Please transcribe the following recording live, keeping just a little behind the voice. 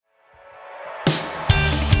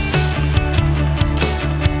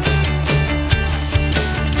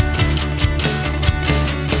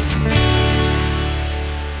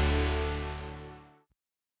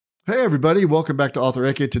everybody. Welcome back to Author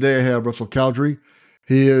Ecke. Today I have Russell Cowdrey.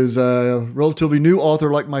 He is a relatively new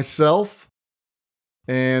author like myself,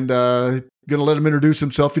 and going to let him introduce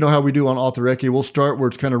himself. You know how we do on Author Ecke. We'll start where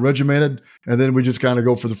it's kind of regimented, and then we just kind of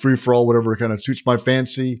go for the free-for-all, whatever kind of suits my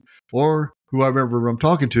fancy or whoever I'm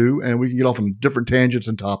talking to, and we can get off on different tangents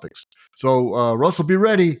and topics. So, Russell, be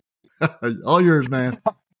ready. All yours, man.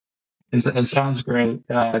 It sounds great.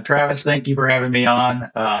 Travis, thank you for having me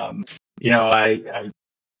on. I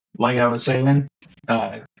like I was saying,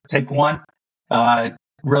 take one.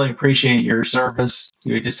 Really appreciate your service.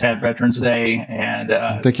 You just had Veterans Day,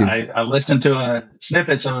 and Thank you. I listened to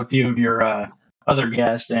snippets of a few of your other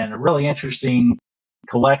guests, and a really interesting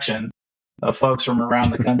collection of folks from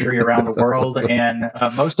around the country, around the world, and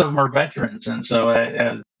most of them are veterans, and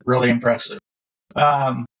so really impressive.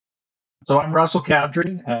 So I'm Russell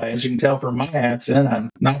Cowdrey. As you can tell from my accent, I'm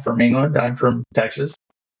not from England. I'm from Texas.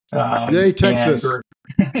 Yay, Texas!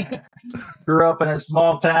 Grew up in a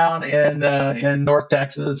small town in North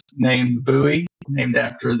Texas named Bowie, named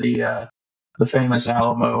after the famous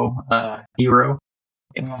Alamo hero.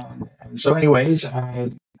 And so, anyways,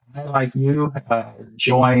 I like you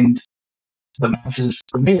joined the masses.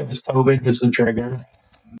 For me, it was COVID was the trigger.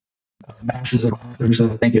 Masses of authors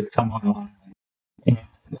that I think have come online. And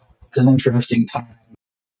it's an interesting time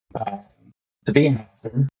to be an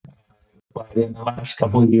author. But in the last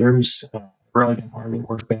couple of years, really been hard at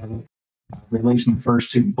work at it. I released my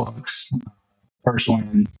first two books. First one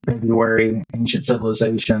in February, Ancient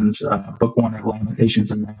Civilizations, book one of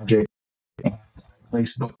Lamentations and Magic, and I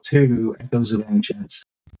released book two, Echoes of Ancients.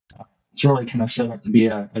 It's really kind of set up to be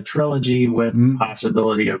a trilogy with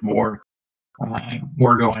possibility of more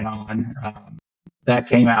going on. That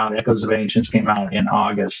came out, Echoes of Ancients came out in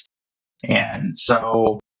August. And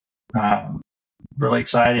so, really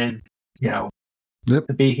excited,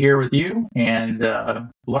 to be here with you and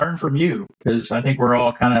learn from you, because I think we're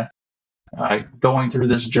all kind of going through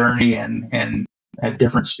this journey and at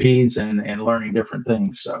different speeds and learning different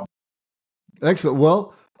things. So excellent.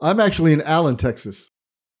 Well, I'm actually in Allen, Texas.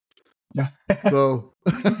 So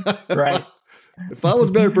right. If I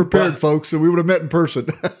was better prepared, folks, so we would have met in person.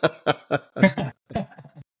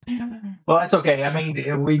 Well, that's okay. I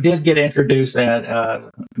mean, we did get introduced at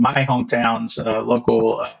my hometown's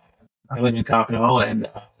local. I live in Capitol, and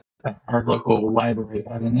our local library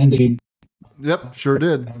had an Indeed. Yep, sure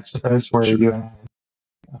did. That's where you and I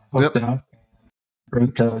hooked up.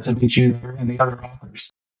 Great to meet you there and the other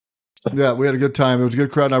authors. So. Yeah, we had a good time. It was a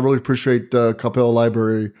good crowd, and I really appreciate Capitol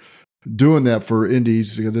Library doing that for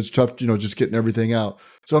indies, because it's tough, just getting everything out.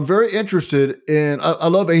 So I'm very interested in, I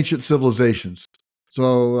love ancient civilizations.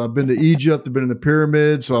 So I've been to Egypt, I've been in the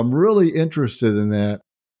pyramids, so I'm really interested in that.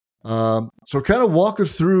 So kind of walk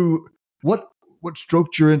us through what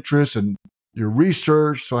stroked your interest and your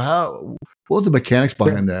research. So what was the mechanics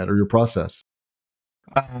behind that, or your process?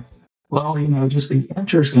 Well, just the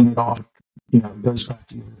interest in it all, goes back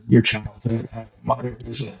to your childhood. My mother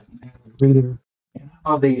is a reader.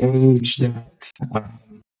 Of the age that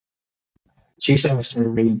she said I started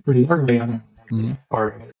reading pretty early. I don't remember that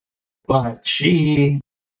part of it. But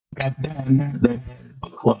back then, they had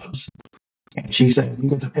book clubs. And she said, you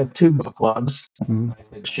get to pick two book clubs.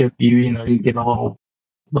 They'd ship you, you get a little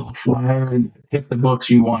flyer and pick the books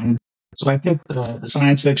you wanted. So I picked the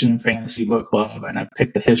science fiction and fantasy book club, and I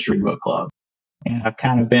picked the history book club. And I've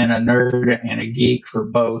kind of been a nerd and a geek for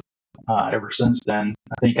both ever since then.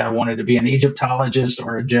 I think I wanted to be an Egyptologist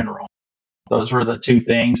or a general. Those were the two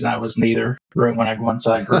things, and I was neither once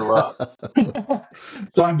I grew up.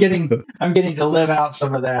 So I'm getting to live out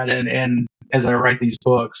some of that, and as I write these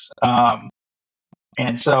books.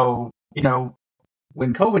 And so,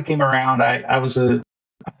 when COVID came around, I was in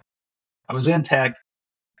tech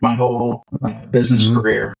my whole business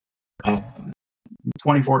career.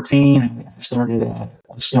 2014, I started a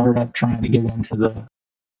startup trying to get into the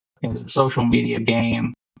social media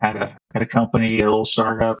game. Had a company, a little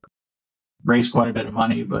startup, raised quite a bit of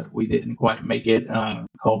money, but we didn't quite make it.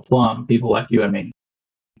 Called Plum, people like you and me.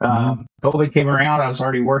 COVID came around. I was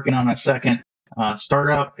already working on a second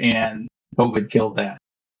startup, and COVID killed that.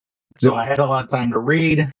 So I had a lot of time to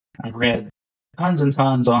read. I read tons and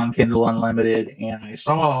tons on Kindle Unlimited, and I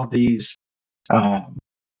saw these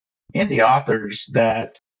indie authors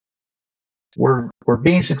that were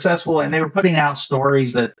being successful, and they were putting out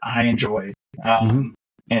stories that I enjoyed.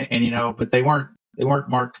 But they weren't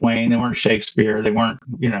Mark Twain, they weren't Shakespeare, they weren't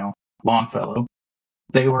Longfellow.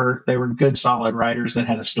 They were good, solid writers that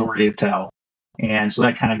had a story to tell, and so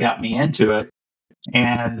that kind of got me into it.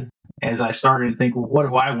 And as I started to think, well, what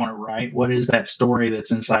do I want to write? What is that story that's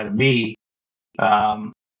inside of me?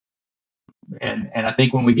 and I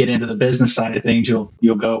think when we get into the business side of things, you'll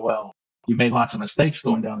go, well, you made lots of mistakes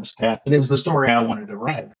going down this path, but it was the story I wanted to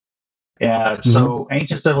write. Mm-hmm. So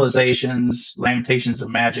Ancient Civilizations, Lamentations of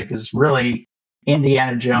Magic is really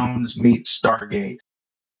Indiana Jones meets Stargate.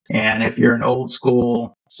 And if you're an old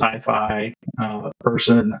school sci-fi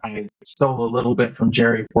person, I stole a little bit from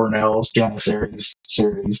Jerry Pournelle's Janissaries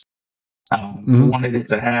series. I Mm-hmm. wanted it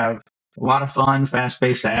to have a lot of fun,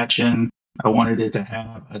 fast-paced action. I wanted it to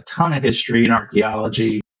have a ton of history and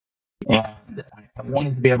archaeology, and I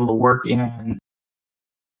wanted to be able to work in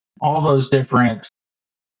all those different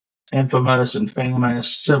infamous and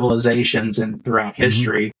famous civilizations and throughout Mm-hmm.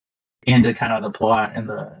 history into kind of the plot and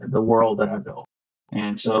the world that I built.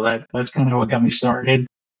 And so that's kind of what got me started.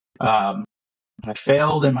 Um, I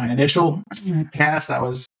failed in my initial cast. I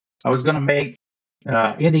was going to make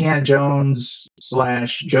Indiana Jones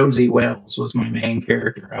slash Josie Wales was my main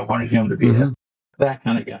character. I wanted him to be Mm-hmm. that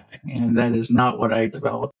kind of guy, and that is not what I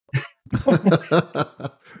developed. I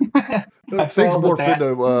Things failed at morph that.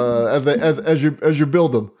 into as you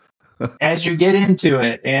build them. As you get into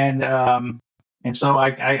it, and so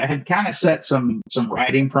I had kind of set some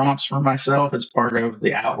writing prompts for myself as part of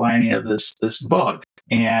the outlining of this book,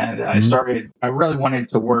 and Mm-hmm. I really wanted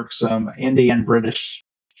to work some Indian British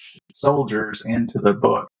soldiers into the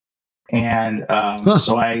book, and Huh.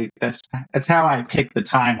 so that's how I picked the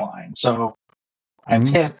timeline. So I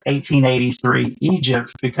Mm-hmm. picked 1883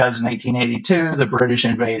 Egypt because in 1882 the British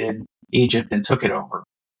invaded Egypt and took it over.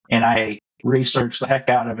 And I researched the heck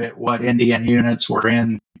out of it, what Indian units were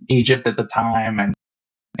in Egypt at the time,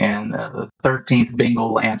 and the 13th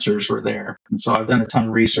Bengal Lancers were there. And so I've done a ton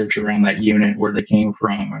of research around that unit, where they came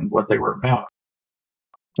from and what they were about.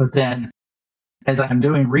 But then as I'm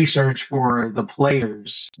doing research for the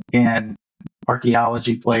players and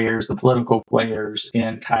archaeology players, the political players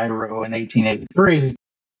in Cairo in 1883,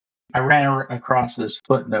 I ran across this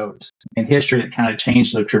footnote in history that kind of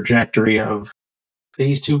changed the trajectory of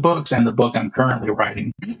these two books and the book I'm currently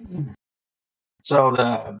writing. So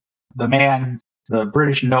the man, the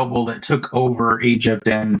British noble that took over Egypt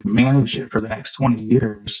and managed it for the next 20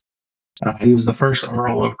 years, he was the first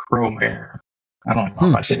Earl of Crowmere. I don't know if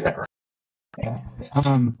Hmm. I say that right.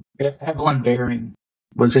 Evelyn Baring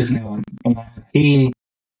was his name, and he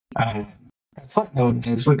footnote in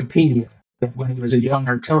his Wikipedia that when he was a young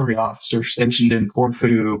artillery officer stationed in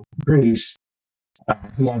Corfu, Greece,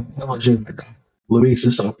 he had an illegitimate daughter,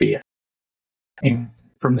 Louisa Sophia. And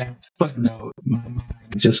from that footnote, my mind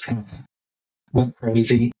just kind of went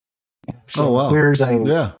crazy. And Oh so wow.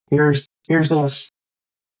 Yeah. here's this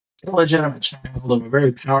illegitimate child of a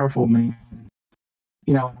very powerful man.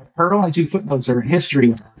 You know, her only two footnotes are in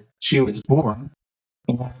history. She was born,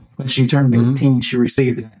 and when she turned Mm-hmm. 18, she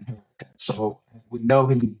received an inheritance. So we know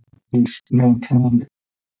he maintained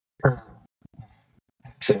her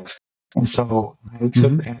access. And so I took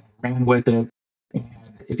Mm-hmm. that and ran with it. And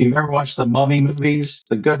if you've ever watched the Mummy movies,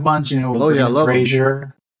 the good ones, with Oh yeah, I Brendan love them.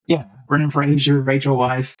 Fraser, yeah, Brendan Fraser, Rachel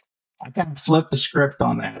Weisz, I kind of flipped the script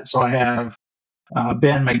on that. So I have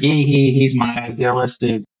Ben McGehee, he's my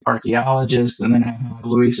idealistic archaeologist, and then I have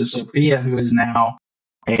Louisa Sophia, who is now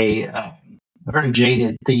a very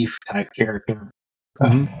jaded thief type character,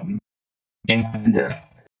 Mm-hmm. and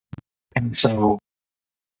and so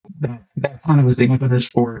that kind of was the impetus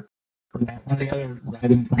for that. One of the other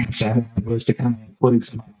writing prompts I had was to kind of include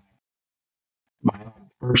some of my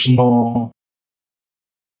personal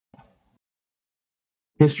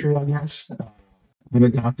history, I guess. I've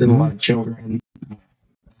adopted a lot Mm-hmm. of children,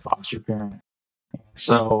 foster parent.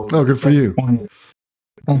 So Oh, the good for second you. point is,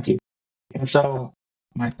 thank you. And so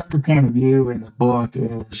my third point of view in the book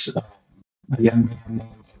is a young man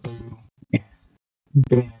named Boo, and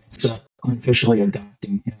Ben ends up unofficially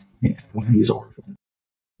adopting him when he's orphaned.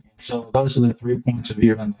 So those are the 3 points of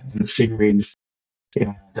view in the series.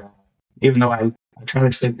 And even though I try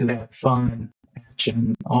to stick to that fun,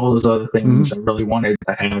 action, all those other Mm-hmm. things, I really wanted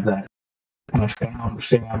to have that kind of found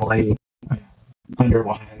family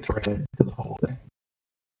underlying thread to the whole thing.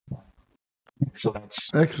 So that's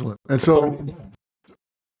Excellent. And what I'm doing.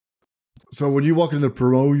 so when you walk into the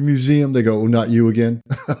Perot Museum, they go, "Oh, not you again."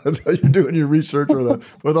 That's how you're doing your research, or the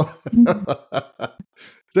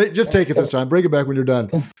they just take it this time. Bring it back when you're done.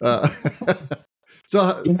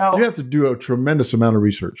 So You know, you have to do a tremendous amount of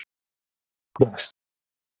research. yes.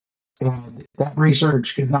 And that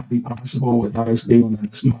research could not be possible without us being in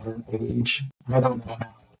this modern age. I don't know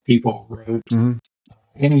how people wrote Mm-hmm.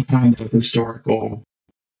 any kind of historical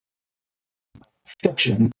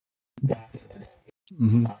fiction back in the day.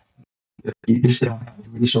 Mm-hmm. You just don't have the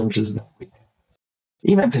resources that we have.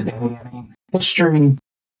 Even today, I mean, history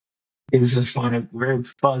is just like very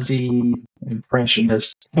fuzzy.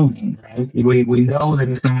 impressionist painting, right? We know that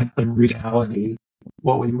it's not the reality.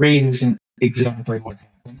 What we read isn't exactly what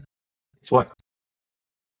happened. It's what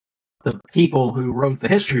the people who wrote the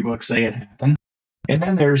history books say it happened. And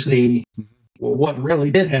then there's the, well, what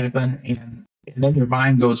really did happen, and then your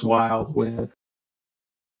mind goes wild with,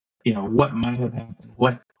 what might have happened,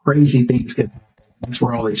 what crazy things could happen. That's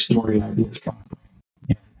where all these story ideas come from.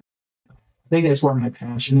 And I think that's where my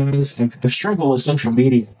passion is. I've struggled with social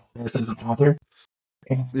media as an author.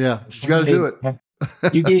 And Yeah, you got to do it.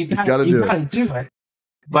 You got to do got to it. do it.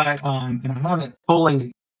 But and I haven't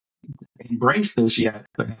fully embraced this yet.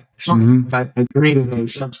 But I created a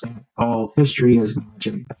substack called History as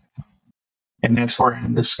Magic, and that's where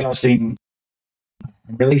I'm discussing,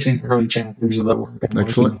 I'm releasing early chapters of the work I'm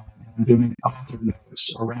Excellent. working on. I'm doing author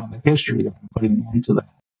notes around the history that I'm putting into the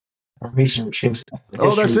research.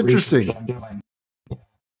 Oh, that's interesting. I'm doing.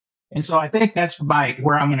 And so I think that's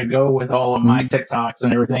where I'm going to go with all of my TikToks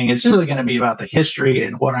and everything. It's really going to be about the history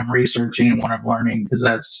and what I'm researching and what I'm learning, because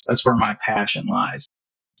that's where my passion lies.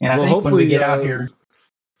 And I think when we get out here,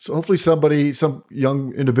 so hopefully some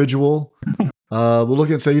young individual will look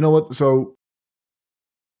and say, you know what? So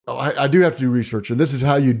I do have to do research, and this is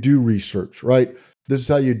how you do research, right? This is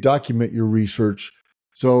how you document your research.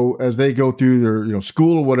 So as they go through their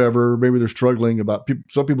school or whatever, maybe they're struggling about people.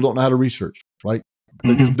 Some people don't know how to research, right?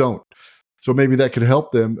 They just don't. So maybe that could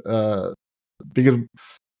help them because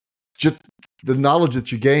just the knowledge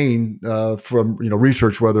that you gain from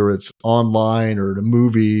research, whether it's online or in a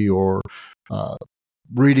movie or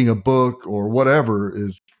reading a book or whatever,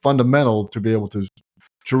 is fundamental to be able to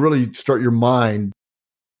really start your mind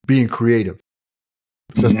being creative.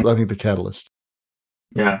 That's I think the catalyst.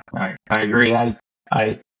 Yeah, I agree. I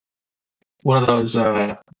one of those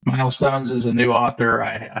milestones as a new author.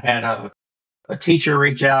 I had a teacher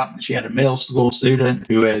reach out, and she had a middle school student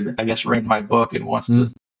who had, I guess, read my book and wants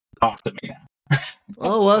to talk to me now.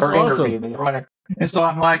 Oh, that's or awesome. Me or whatever. And so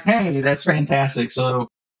I'm like, hey, that's fantastic. So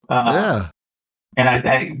yeah, and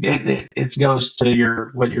it goes to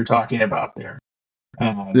what you're talking about there.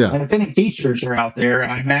 And if any teachers are out there,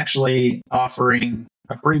 I'm actually offering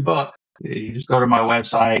a free book. You just go to my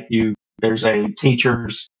website. There's a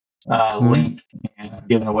teachers link, and I'm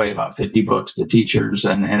giving away about 50 books to teachers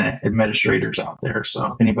and administrators out there. So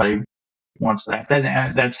if anybody wants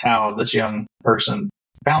that's how this young person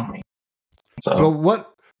found me. So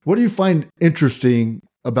what do you find interesting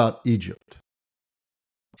about Egypt?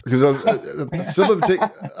 Because some of it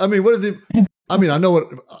I know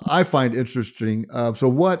what I find interesting. So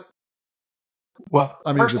what? Well,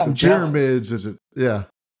 I mean, is it the pyramids? Is it? Yeah.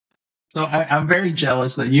 So I'm very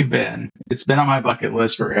jealous that you've been. It's been on my bucket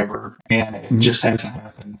list forever, and it just hasn't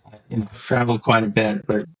happened. I've traveled quite a bit,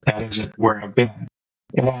 but that isn't where I've been.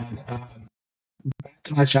 And back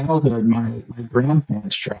to my childhood, my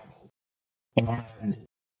grandparents traveled, and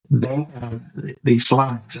they have these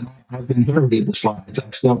slides, and I've inherited the slides.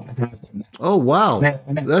 I still have them. Oh, wow.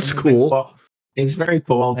 That's cool. It's very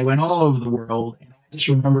cool. They went all over the world, and I just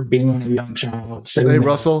remember being a young child. Hey,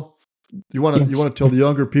 Russell, you want to tell the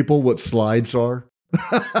younger people what slides are?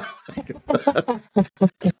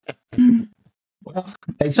 Well,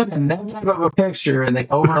 they took a negative of a picture and they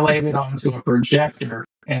overlaid it onto a projector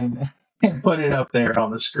and put it up there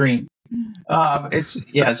on the screen. It's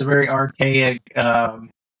a very archaic.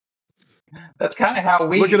 That's kind of how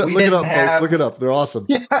we look it up, folks. Look it up. They're awesome.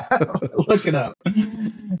 Yeah, look it up.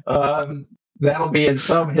 That'll be in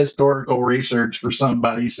some historical research for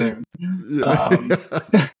somebody soon.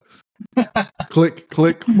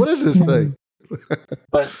 Click. What is this thing?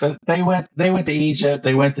 but they went to Egypt.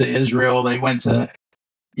 They went to Israel. They went to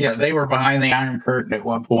they were behind the Iron Curtain at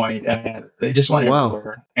one point, and they just went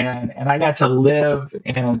everywhere. And I got to live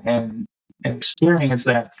and experience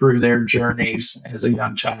that through their journeys as a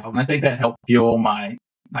young child. And I think that helped fuel my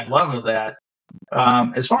love of that.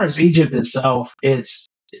 As far as Egypt itself, it's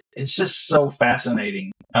just so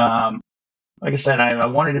fascinating. Like I said, I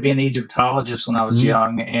wanted to be an Egyptologist when I was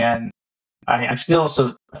young, and I still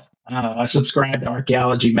I subscribe to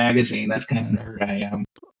Archaeology magazine. That's kind of nerd I am.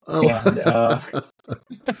 Oh.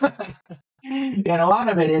 And a lot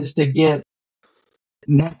of it is to get.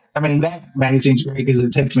 That magazine's great because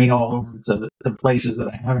it takes me all over to the places that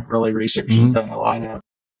I haven't really researched and done a lot of.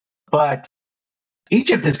 But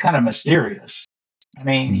Egypt is kind of mysterious.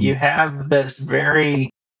 You have this they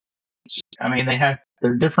have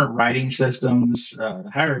their different writing systems.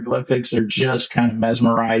 Hieroglyphics are just kind of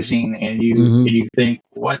mesmerizing, and you think,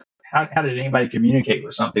 how did anybody communicate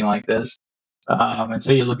with something like this?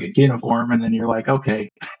 Until you look at cuneiform, and then you're like, okay,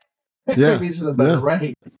 maybe this is a better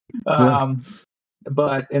writing.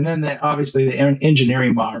 and then obviously the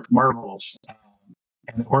engineering marvels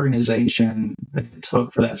and the organization that it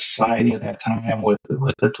took for that society at that time with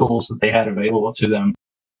the tools that they had available to them.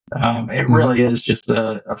 It really is just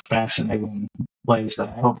a fascinating place that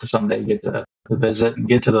I hope to someday get to visit and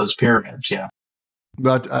get to those pyramids. Yeah.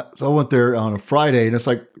 But so I went there on a Friday, and it's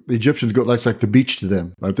like the Egyptians go. That's like the beach to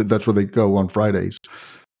them. I think that's where they go on Fridays,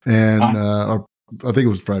 and or I think it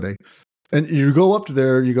was Friday. And you go up to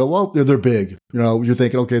there, and you go, well, they're big. You're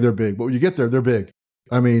thinking, okay, they're big. But when you get there, they're big.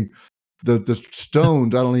 I mean, the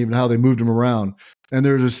stones. I don't even know how they moved them around. And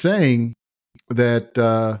there's a saying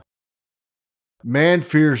that man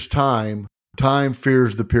fears time, time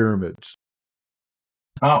fears the pyramids.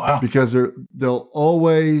 Oh, wow. Because they'll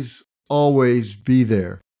always be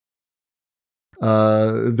there.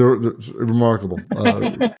 They're remarkable.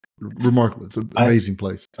 Remarkable. It's an amazing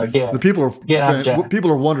place. The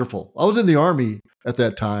people are wonderful. I was in the Army at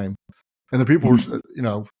that time, and the people were,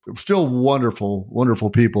 still wonderful,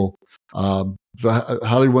 wonderful people. So I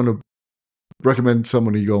highly want to recommend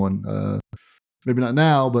someone to go and maybe not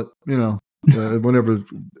now, but whenever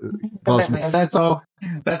possible. And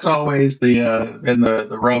that's always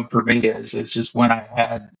the rub for me is it's just when I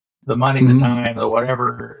had the money, the time, the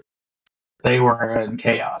whatever, they were in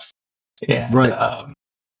chaos. And right.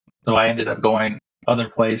 So I ended up going other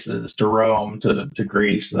places, to Rome, to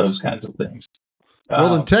Greece, those kinds of things.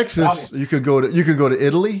 Well, in Texas, you could go to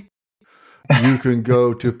Italy, you can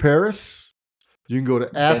go to Paris, you can go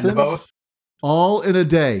to Athens, all in a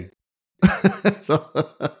day. So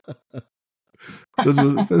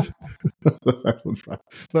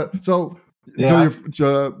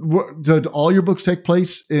did all your books take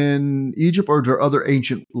place in Egypt, or are there other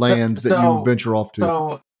ancient lands that you venture off to?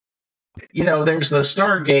 So, there's the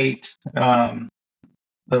Stargate. The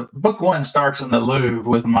book one starts in the Louvre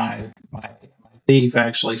with my thief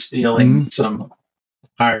actually stealing some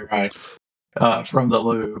pyrite from the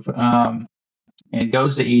Louvre, and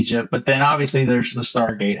goes to Egypt. But then obviously there's the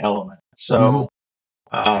Stargate element. So,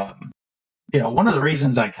 one of the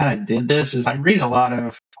reasons I kind of did this is I read a lot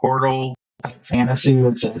of portal type fantasy.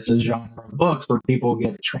 It's a genre of books where people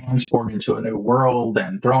get transported to a new world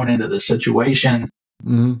and thrown into the situation.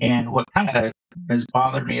 And what kind of has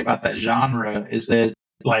bothered me about that genre is that,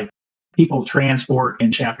 like, people transport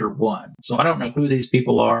in chapter one. So I don't know who these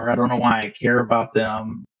people are. I don't know why I care about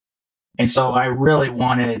them. And so I really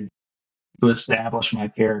wanted to establish my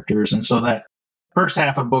characters. And so that first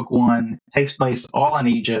half of book one takes place all in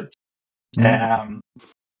Egypt. And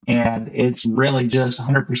it's really just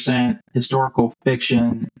 100% historical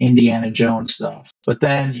fiction, Indiana Jones stuff. But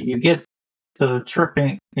then you get to the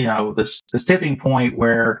tipping point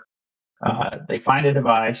where they find a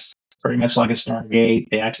device, pretty much like a Stargate.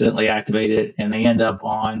 They accidentally activate it, and they end up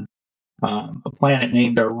on a planet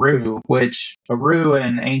named Aru, which Aru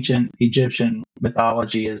in ancient Egyptian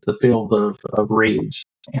mythology is the field of reeds.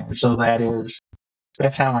 And so that's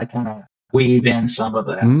how I kind of weave in some of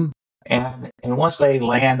that. And once they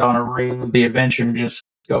land on Aru, the adventure just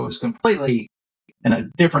goes completely in a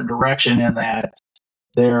different direction, in that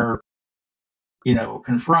they're,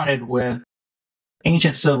 confronted with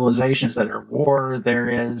ancient civilizations that are at war.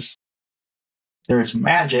 There's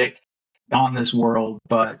magic on this world,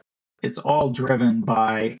 but it's all driven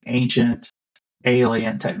by ancient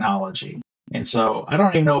alien technology. And so I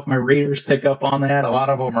don't even know if my readers pick up on that. A lot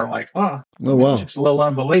of them are like, oh wow, it's a little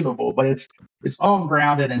unbelievable, but it's all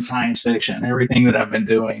grounded in science fiction, everything that I've been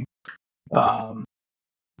doing. And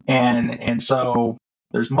so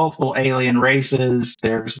there's multiple alien races.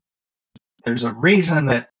 There's a reason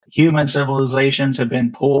that human civilizations have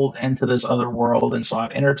been pulled into this other world. And so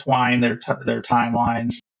I've intertwined their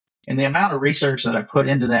timelines, and the amount of research that I put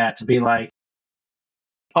into that to be like,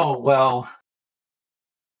 oh, well,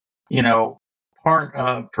 part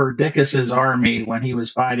of Perdiccas's army, when he was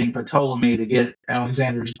fighting Ptolemy to get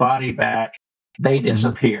Alexander's body back, they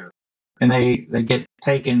disappear and they get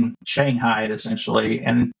taken, shanghaied essentially.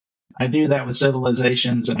 And I do that with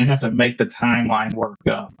civilizations, and I have to make the timeline work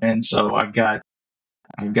up. And so I've got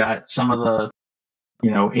some of the,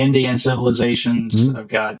 Indian civilizations. I've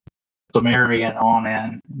got Sumerian on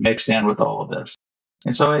in mixed in with all of this.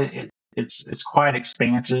 And so it's quite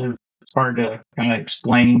expansive. It's hard to kind of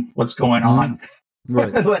explain what's going on.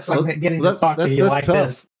 Right. That's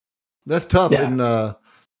tough. That's tough in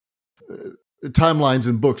timelines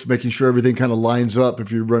and books, making sure everything kind of lines up.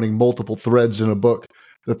 If you're running multiple threads in a book,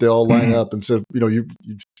 that they all line up. And so, you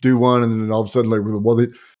do one, and then all of a sudden, like, well,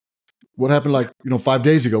 what happened 5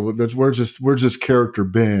 days ago? Where's this character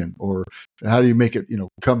been? Or how do you make it,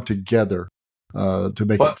 come together to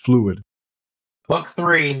make it fluid? Book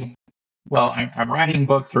 3. Well, I'm writing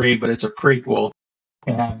book 3, but it's a prequel.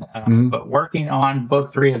 And Mm-hmm. but working on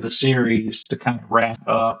book 3 of the series to kind of wrap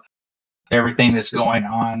up everything that's going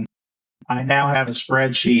on, I now have a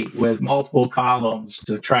spreadsheet with multiple columns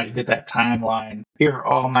to try to get that timeline. Here are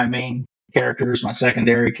all my main characters, my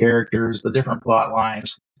secondary characters, the different plot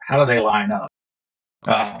lines. How do they line up?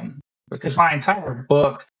 Because my entire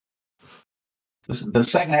book, the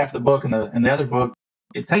second half of the book and the other book,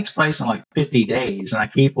 it takes place in like 50 days, and I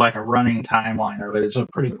keep like a running timeline of it. It's a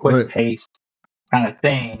pretty quick paced kind of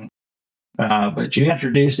thing. But you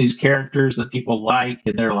introduce these characters that people like,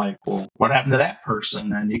 and they're like, well, what happened to that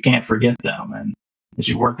person? And you can't forget them. And as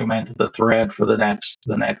you work them into the thread for the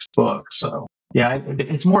next book. So yeah,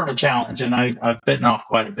 it's more of a challenge, and I've bitten off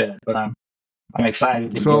quite a bit, but I'm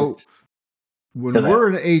excited to get when to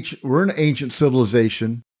we're that. we're an ancient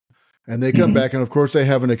civilization, and they come back, and of course they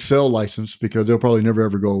have an Excel license because they'll probably never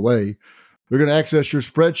ever go away. They're going to access your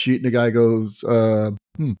spreadsheet, and the guy goes,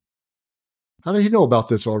 how did he know about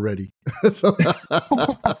this already? So,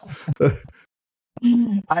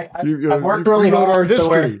 I worked really hard. Our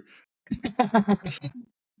history.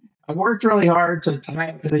 I worked really hard to tie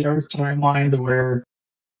it to the Earth timeline to where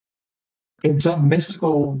in some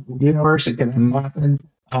mystical universe it can have happened.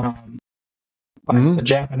 Like the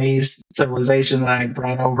Japanese civilization that I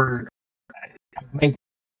brought over, I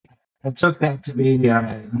took that to be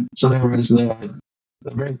so there was the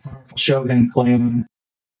very powerful Shogun clan,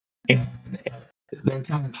 and their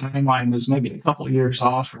kind of timeline was maybe a couple of years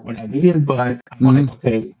off for what I needed, but I'm like,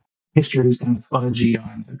 okay, history is kind of fudgy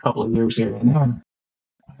on a couple of years here and there.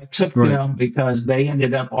 I took them because they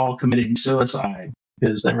ended up all committing suicide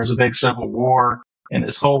because there was a big civil war, and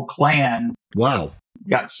this whole clan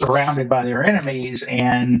got surrounded by their enemies,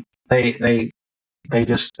 and they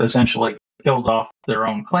just essentially killed off their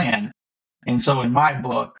own clan. And so in my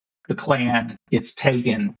book, the clan gets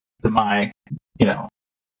taken to my,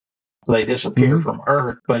 they disappear from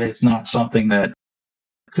Earth, but it's not something that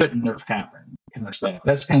couldn't have happened kind of stuff.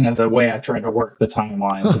 That's kind of the way I try to work the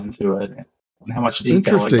timelines into it and how much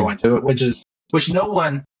detail I go into it, which no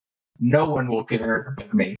one will care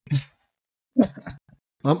but me.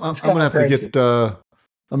 I'm gonna have to get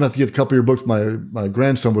I'm gonna have to get a couple of your books. My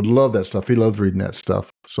grandson would love that stuff. He loves reading that stuff.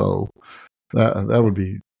 So that would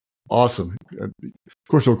be awesome. Of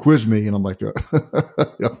course, he'll quiz me, and I'm like, yeah.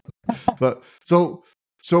 But so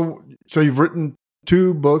you've written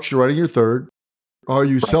 2 books. You're writing your third. Are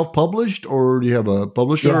you self-published, or do you have a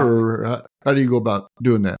publisher, or how do you go about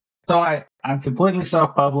doing that? So I'm completely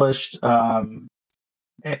self-published.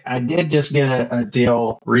 I did just get a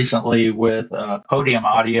deal recently with Podium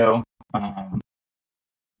Audio, and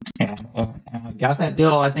I got that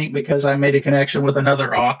deal, I think, because I made a connection with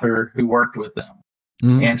another author who worked with them.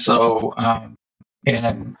 And so,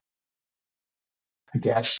 and I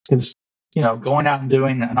guess because going out and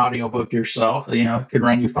doing an audiobook yourself, it could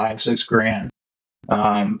run you $5-6 grand,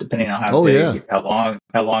 depending on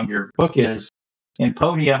how long your book is. In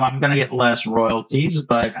Podium, I'm going to get less royalties,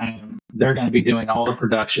 but they're going to be doing all the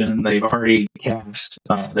production. They've already cast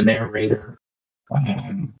the narrator,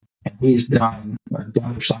 and he's done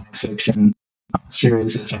other science fiction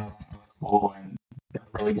series that's cool and got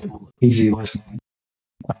a really good, easy listening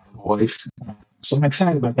voice. So I'm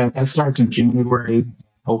excited about that. That starts in January.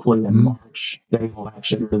 Hopefully in March, they will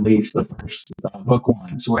actually release the first book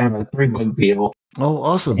one. So we have a 3-book deal. Oh,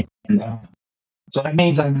 awesome. And, so that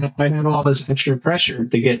means I have all this extra pressure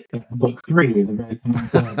to get book 3, the very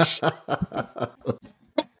complex.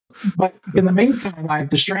 But in the meantime, I'm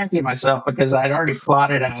distracting myself because I'd already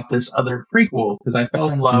plotted out this other prequel because I fell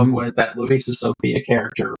in love with that Louisa Sophia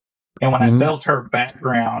character. And when I built her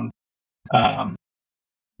background, I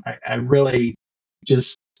really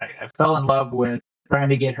just I fell in love with trying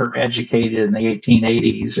to get her educated in the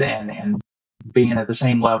 1880s and being at the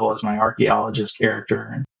same level as my archaeologist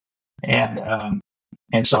character. And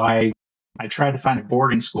so I tried to find a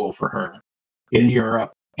boarding school for her in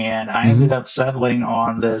Europe, and I ended up settling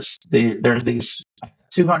on this. There are these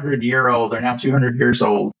 200-year-old, they're now 200 years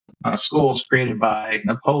old, schools created by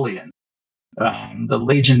Napoleon, the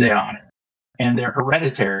Legion d'Honneur, and they're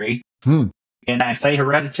hereditary. And I say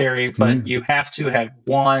hereditary, but you have to have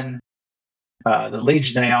won the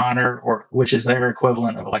Legion d'Honneur, which is their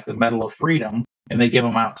equivalent of like the Medal of Freedom, and they give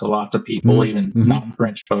them out to lots of people, even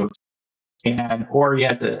non-French folks. Or you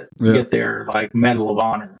have to get their like Medal of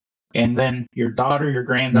Honor, and then your daughter, your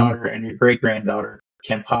granddaughter, and your great granddaughter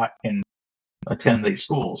can attend these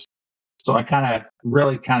schools. So I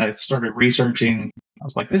really started researching. I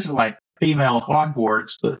was like, this is like female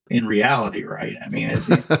Hogwarts, but in reality, right? I mean,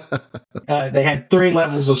 they had 3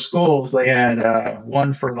 levels of schools. They had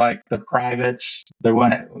one for like the privates, the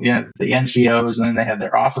one, the NCOs, and then they had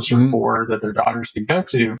their officer corps that their daughters could go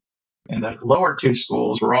to. And the lower 2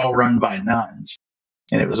 schools were all run by nuns,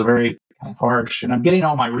 and it was a very kind of harsh. And I'm getting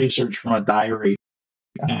all my research from a diary,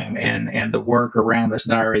 and the work around this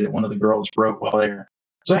diary that one of the girls wrote while there.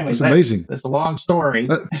 So, anyways, that's amazing. That's a long story.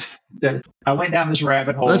 I went down this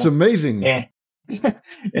rabbit hole. That's amazing.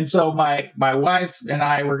 And so my wife and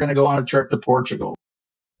I were going to go on a trip to Portugal.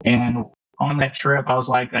 And on that trip, I was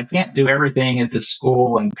like, I can't do everything at this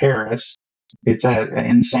school in Paris. It's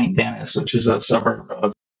in St. Denis, which is a suburb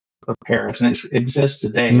of Paris, and it exists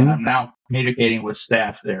today. And I'm now communicating with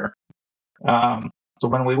staff there. So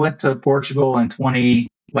when we went to Portugal in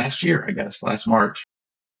last March,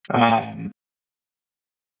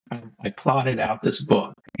 I plotted out this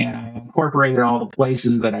book, and I incorporated all the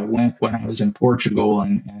places that I went when I was in Portugal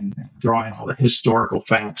and drawing all the historical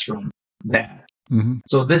facts from that. Mm-hmm.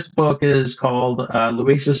 So this book is called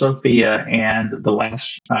Luisa Sophia and the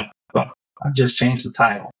Last, I've just changed the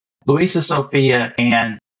title. Luisa Sophia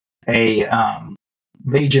and a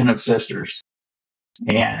Legion of Sisters.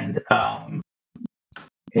 And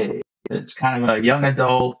it's kind of a young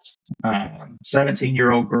adult,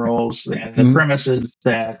 17-year-old girls. And the premise is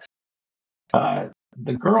that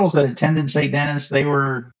the girls that attended St. Denis, they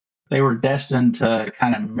were destined to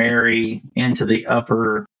kind of marry into the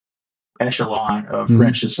upper echelon of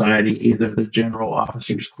French society, either the general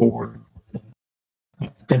officers' corps,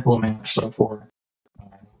 diplomats, so forth,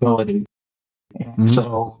 nobility. And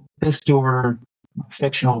so this tour,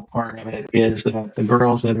 fictional part of it, is that the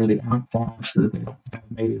girls that are the outcasts, that they don't have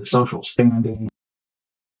maybe the social standing,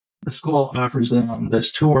 the school offers them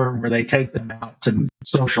this tour where they take them out to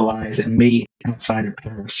socialize and meet outside of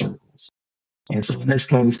Paris circles. And so in this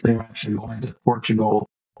case, they're actually going to Portugal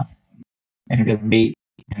and going to meet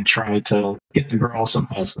and try to get the girls some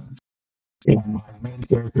husbands. And my main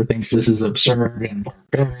character thinks this is absurd and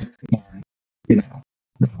barbaric, and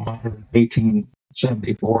the modern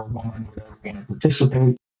 1874 woman would ever want to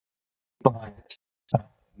participate. But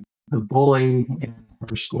the bully in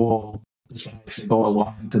her school decides to go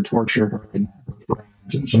along to torture her and her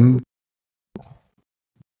friends, and so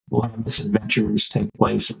a lot of misadventures take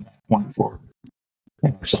place from that point forward.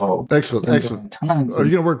 And so, excellent. Are you going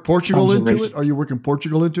to work Portugal into it? Are you working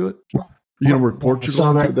Portugal into it? You're going to work Portugal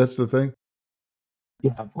into it? That's the thing.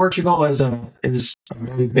 Yeah, Portugal is a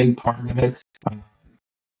very big part of it.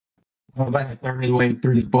 About a third of the way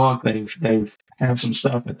through the book, they have some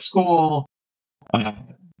stuff at school. They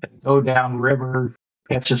go down river,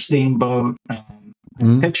 catch a steamboat.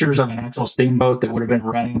 Pictures of an actual steamboat that would have been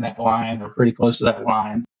running that line or pretty close to that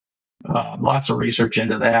line. Lots of research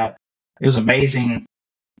into that. It was amazing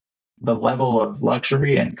the level of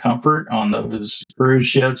luxury and comfort on those cruise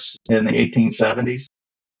ships in the 1870s.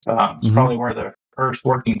 It's probably where the first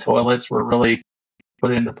working toilets were really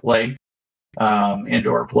put into play,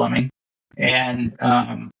 indoor plumbing. And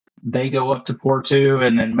they go up to Porto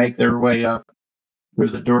and then make their way up through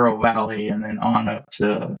the Douro Valley and then on up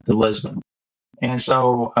to Lisbon. And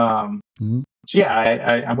so, I'm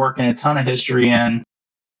working a ton of history in.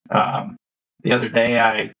 The other day,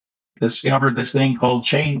 I discovered this thing called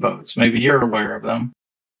chain boats. Maybe you're aware of them.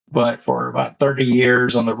 But for about 30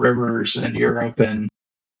 years on the rivers in Europe and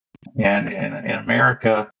in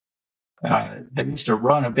America, they used to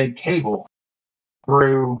run a big cable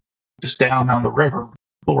through just down on the river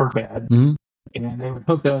floor bed. And they would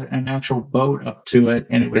hook an actual boat up to it,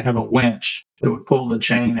 and it would have a winch that would pull the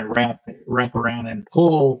chain and wrap around and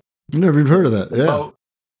pull. I've never even heard of that. Boat,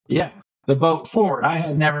 the boat forward. I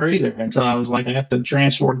had never either until I was like, I have to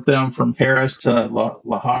transport them from Paris to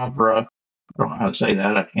Le Havre. I don't know how to say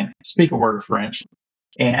that. I can't speak a word of French.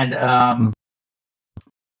 And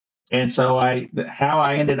so how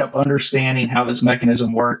I ended up understanding how this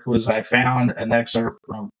mechanism worked was I found an excerpt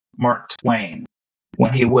from Mark Twain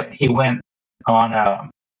when he went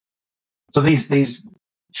on. So these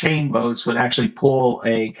chain boats would actually pull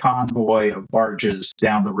a convoy of barges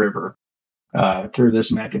down the river through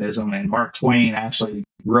this mechanism, and Mark Twain actually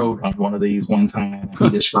rode on one of these one time. He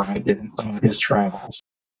described it in some of his travels.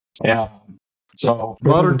 So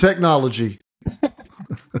modern technology. It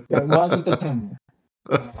was at the time.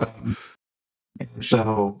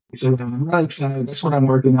 So I'm really excited. That's what I'm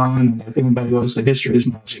working on. And if anybody goes to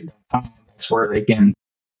historyismagic.com, that's where they can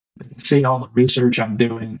see all the research I'm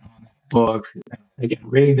doing on that book. They can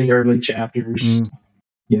read the early chapters.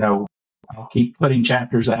 I'll keep putting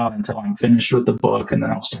chapters out until I'm finished with the book, and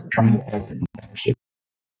then I'll start trying to edit and finish it.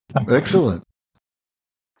 Excellent.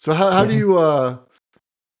 So how do you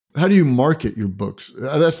how do you market your books?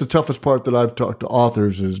 That's the toughest part that I've talked to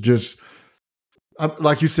authors is just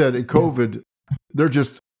like you said in COVID, they're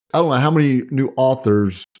just I don't know how many new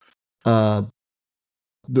authors, or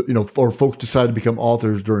folks decided to become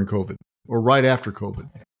authors during COVID or right after COVID.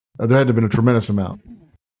 There had to have been a tremendous amount.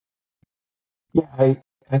 Yeah,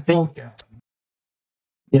 I think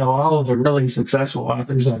all of the really successful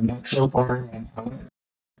authors I've met so far. I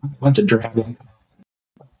went to Dragon.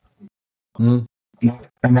 Mm-hmm.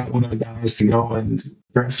 I'm not one of the guys to go and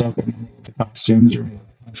dress up in the costumes or any of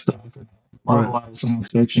that stuff. I love a lot of science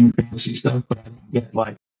fiction, fantasy stuff, but I don't get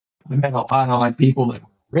I met a lot of people that were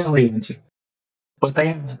really into it. But they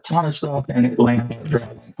have a ton of stuff in Atlanta at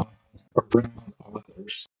Dragon or around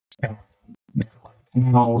authors. And they have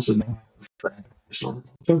panels and they have historical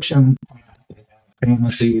fiction, they have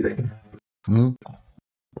fantasy, they have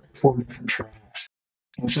 4 different tracks.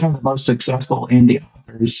 And some of the most successful indie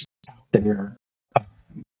authors out there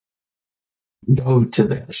go to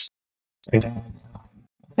this. And I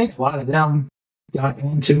think a lot of them got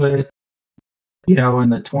into it, in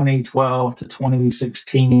the 2012 to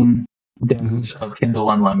 2016 days of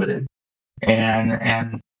Kindle Unlimited.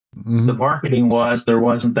 And the marketing was there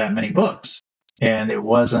wasn't that many books. And it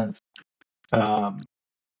wasn't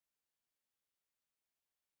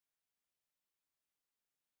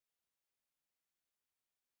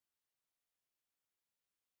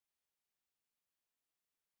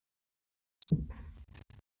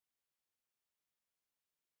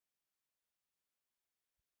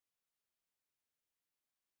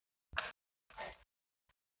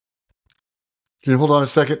Can you hold on a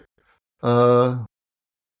second? So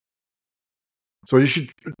you should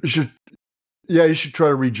try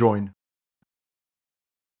to rejoin.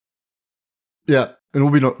 Yeah,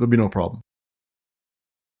 and there'll be no problem.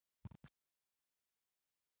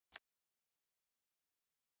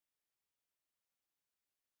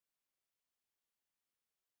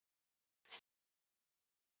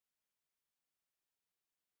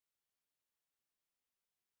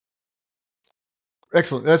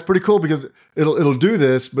 Excellent. That's pretty cool because it'll do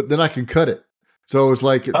this, but then I can cut it. So it's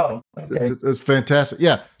like it's fantastic.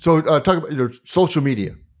 Yeah. So talk about your social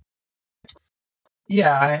media.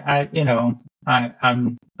 Yeah,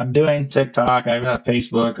 I'm doing TikTok. I've got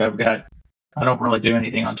Facebook. I don't really do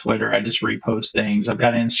anything on Twitter. I just repost things. I've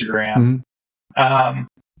got Instagram.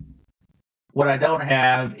 What I don't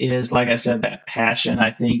have is, like I said, that passion.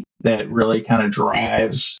 I think that really kind of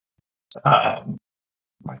drives.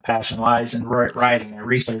 My passion lies in writing and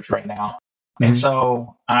research right now, and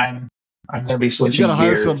so I'm going to be switching. You got to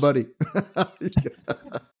hire gears. somebody.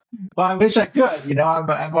 Well, I wish I could.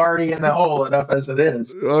 I'm already in the hole enough as it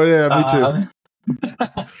is. Oh yeah, me too.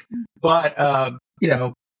 But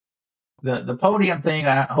the podium thing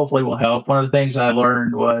hopefully will help. One of the things I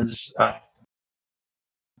learned was,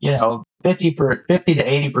 50 to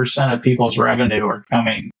 80% of people's revenue are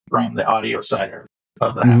coming from the audio side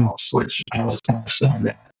of the house, which I was kind of stunned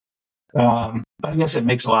at. But I guess it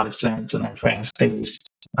makes a lot of sense in our fast-paced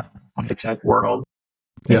high-tech world.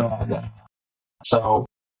 Yeah. So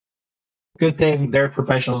good thing they're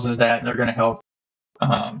professionals at that, and they're going to help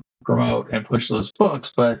promote and push those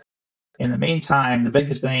books. But in the meantime, the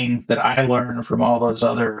biggest thing that I learned from all those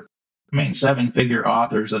other, 7-figure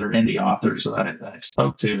authors that are indie authors that I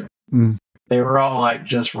spoke to, they were all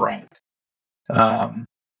just right.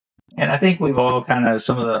 And I think we've all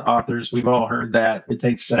some of the authors, we've all heard that it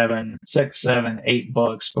takes 6, 7, 8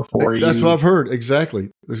 books before you. That's what I've heard. Exactly.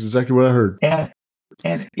 That's exactly what I heard. And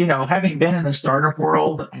having been in the startup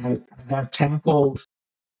world, I have tackled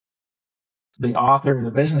the author, the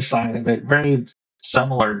business side of it, very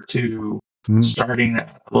similar to starting a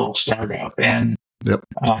little startup. And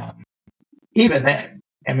even then,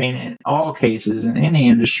 in all cases, in any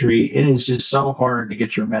industry, it is just so hard to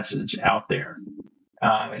get your message out there.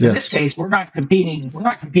 In this case, we're not competing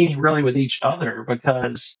really with each other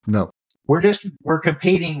because we're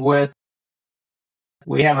competing with.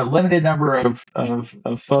 We have a limited number of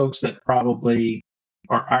folks that probably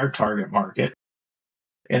are our target market,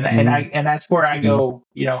 and that's where I go.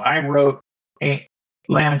 I wrote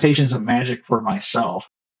Lamentations of Magic for myself,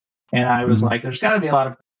 and I was like, there's got to be a lot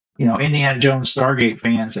of Indiana Jones Stargate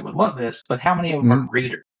fans that would love this, but how many of them are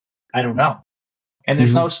readers? I don't know. And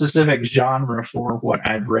there's no specific genre for what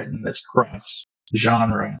I've written that's cross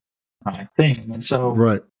genre thing, and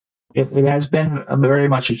so it has been very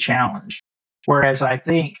much a challenge. Whereas I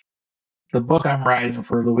think the book I'm writing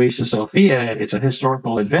for Luisa Sophia, it's a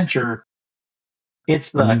historical adventure.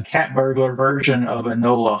 It's the cat burglar version of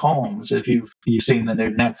Enola Holmes, if you've seen the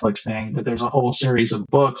new Netflix thing. But there's a whole series of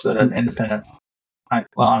books that an independent, I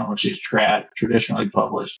don't know if she's traditionally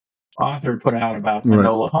published author put out about Right.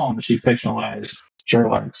 Enola Holmes. She fictionalized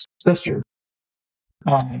Sherlock's sister.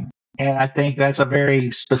 And I think that's a very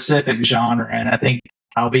specific genre, and I think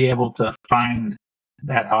I'll be able to find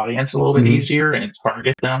that audience a little bit easier and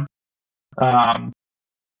target them. I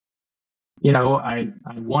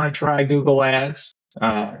want to try Google Ads.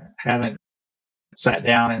 Haven't sat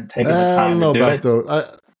down and taken the I time don't to know do about it.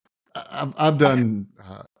 those. I've done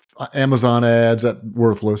Amazon ads that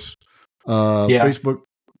worthless. Yeah, Facebook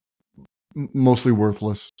mostly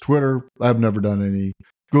worthless. Twitter I've never done any.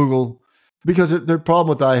 Google, because the problem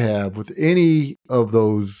with I have with any of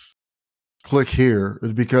those click here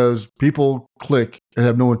is because people click and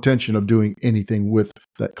have no intention of doing anything with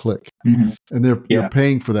that click, and you're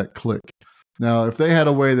paying for that click. Now, if they had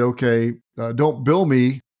a way that don't bill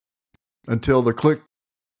me until the click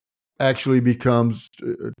actually becomes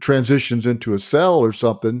transitions into a sell or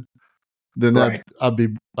something, then that I'd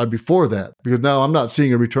be for that, because now I'm not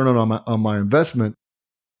seeing a return on my investment,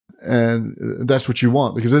 and that's what you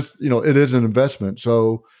want, because it is an investment.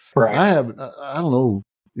 So I don't know,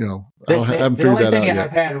 I haven't figured that out yet. The only thing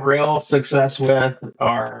I've had real success with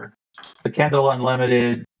are the Kindle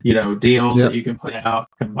Unlimited, deals that you can put out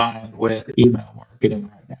combined with email marketing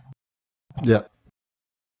right now. Yeah.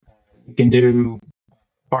 You can do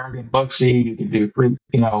bargain Booksy, you can do free,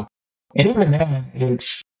 and even then,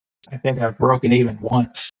 I think I've broken even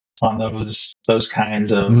once on those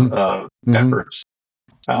kinds of efforts.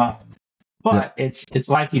 But it's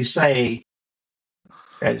like you say,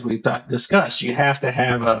 as we discussed, you have to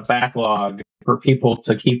have a backlog for people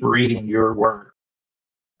to keep reading your work,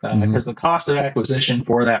 because the cost of acquisition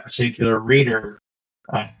for that particular reader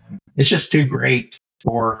is just too great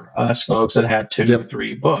for us folks that have 2 or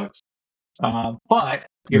 3 books. But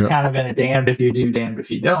you're kind of in a damned if you do, damned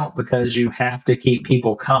if you don't, because you have to keep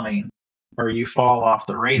people coming or you fall off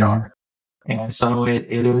the radar. And so it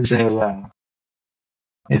is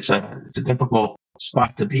it's a difficult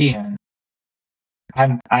spot to be in.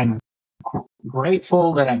 I'm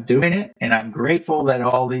grateful that I'm doing it, and I'm grateful that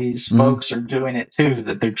all these folks are doing it too,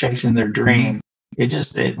 that they're chasing their dream.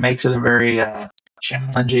 It makes it a very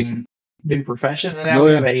challenging new profession, and now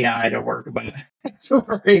we have AI to worry about.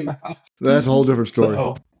 That's a whole different story.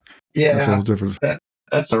 So, yeah, that's a whole different.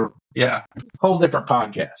 That's a whole different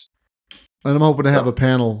podcast. And I'm hoping to have a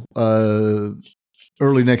panel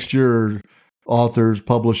early next year, authors,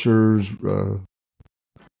 publishers,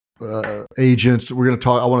 agents. We're going to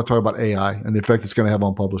talk. I want to talk about AI and the effect it's going to have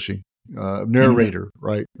on publishing. Narrator,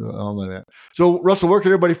 right? On that. So, Russell, where can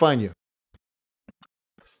everybody find you?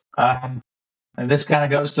 And this kind of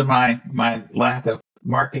goes to my lack of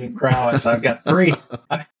marketing prowess. I've got 3.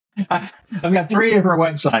 I've got 3 different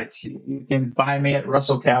websites. You can find me at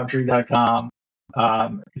russellcowdrey.com.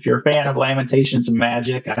 If you're a fan of Lamentations and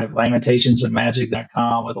Magic, I have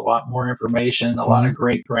lamentationsandmagic.com with a lot more information, a lot of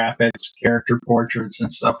great graphics, character portraits,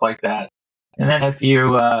 and stuff like that. And then if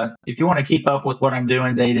you want to keep up with what I'm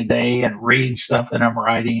doing day to day and read stuff that I'm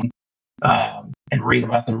writing, and read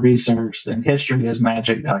about the research, then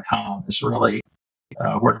historyismagic.com is really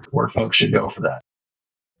where folks should go for that.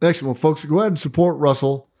 Excellent. Well, folks, go ahead and support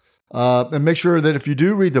Russell, and make sure that if you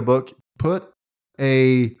do read the book, put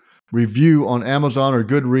a review on Amazon or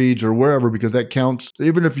Goodreads or wherever, because that counts.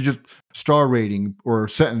 Even if you just star rating or a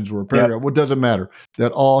sentence or a paragraph, what doesn't matter.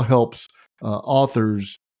 That all helps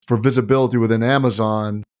authors for visibility within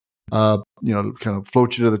Amazon. Kind of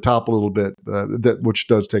float you to the top a little bit, which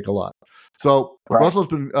does take a lot. So, Russell, it's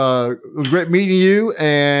been it was great meeting you,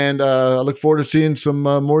 and I look forward to seeing some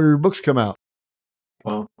more of your books come out.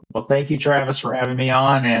 Well, thank you, Travis, for having me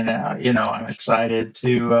on, and I'm excited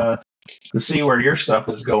to see where your stuff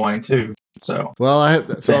is going too. So,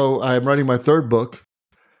 I'm writing my 3rd book.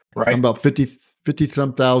 Right, I'm about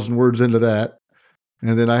 50-some thousand words into that,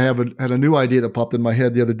 and then I had a new idea that popped in my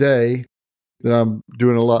head the other day that I'm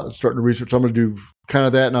doing starting to research. So I'm going to do kind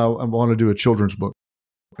of that, and I want to do a children's book.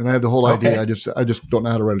 And I have the whole idea. I just don't know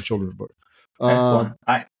how to write a children's book. I'm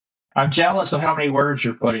jealous of how many words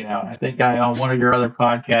you're putting out. I think on one of your other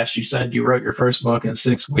podcasts, you said you wrote your first book in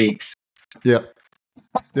 6 weeks. Yep.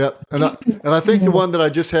 And I think the one that I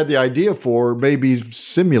just had the idea for may be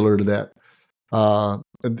similar to that. And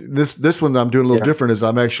this one I'm doing a little different, is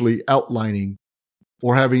I'm actually outlining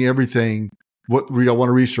or having everything what I want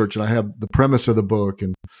to research, and I have the premise of the book,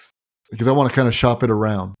 and because I want to kind of shop it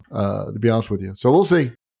around, to be honest with you. So we'll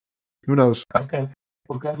see. Who knows? Okay.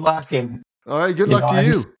 Well, good luck. And all right, good luck to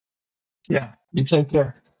you. You take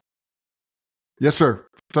care. Yes, sir.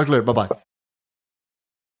 Talk to you later. Bye-bye.